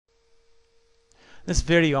In this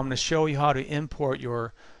video, I'm going to show you how to import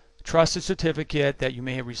your trusted certificate that you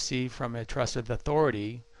may have received from a trusted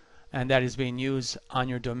authority and that is being used on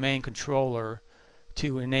your domain controller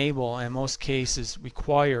to enable, and in most cases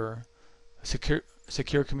require,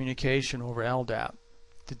 secure communication over LDAP.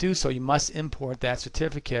 To do so, you must import that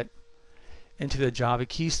certificate into the Java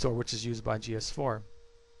key store, which is used by GS4.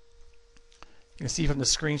 You can see from the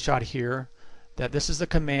screenshot here that this is the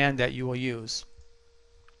command that you will use.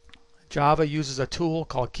 Java uses a tool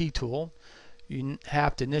called key tool. You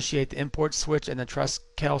have to initiate the import switch and the trust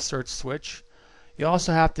cal search switch. You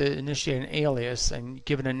also have to initiate an alias and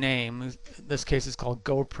give it a name. In this case it's called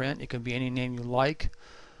GoPrint. It can be any name you like,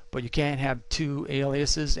 but you can't have two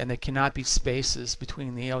aliases, and there cannot be spaces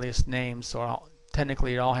between the alias names, so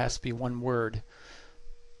technically it all has to be one word.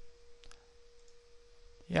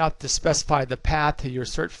 You have to specify the path to your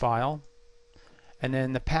cert file, and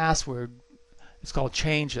then the password, it's called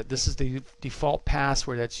change it. This is the default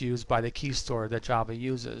password that's used by the key store that Java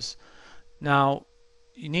uses. Now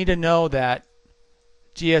you need to know that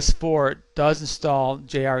GS4 does install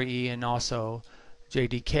JRE and also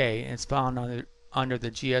JDK, and it's found under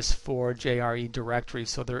the GS4 JRE directory,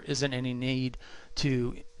 so there isn't any need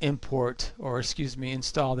to import, or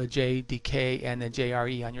install the JDK and the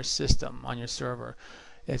JRE on your system, on your server.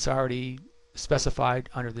 It's already specified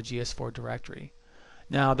under the GS4 directory.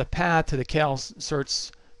 Now the path to the cal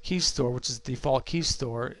search key store, which is the default key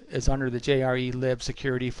store, is under the JRE lib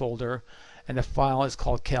security folder, and the file is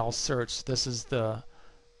called cal search. This is the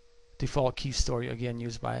default key store, again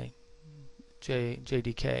used by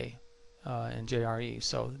JDK and JRE.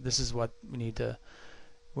 So this is what we need to,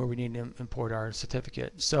 where we need to import our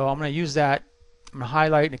certificate. So I'm going to use that. I'm going to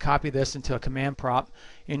highlight and copy this into a command prompt.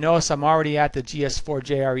 You notice I'm already at the GS4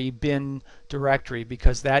 JRE bin directory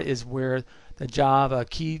because that is where the Java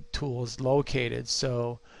key tool is located.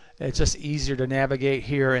 So it's just easier to navigate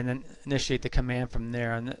here and then initiate the command from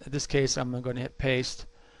there. In this case, I'm going to hit paste,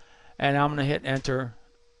 and I'm going to hit enter.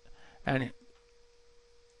 And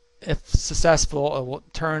if successful, it will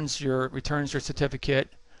returns your certificate,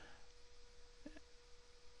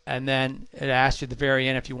 and then it asks you at the very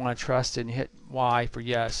end if you want to trust it, and you hit Y for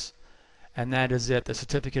yes, and that is it. The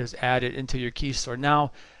certificate is added into your key store.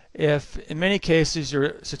 Now, if in many cases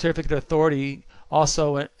your certificate authority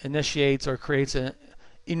also initiates or creates an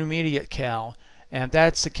intermediate cal, and if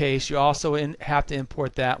that's the case, you also have to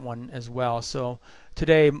import that one as well. So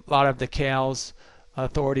today, a lot of the cals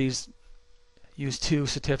authorities use two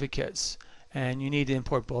certificates, and you need to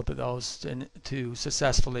import both of those to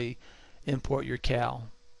successfully import your cal.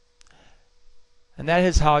 And that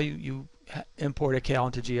is how you import a cal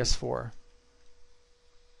into GS4.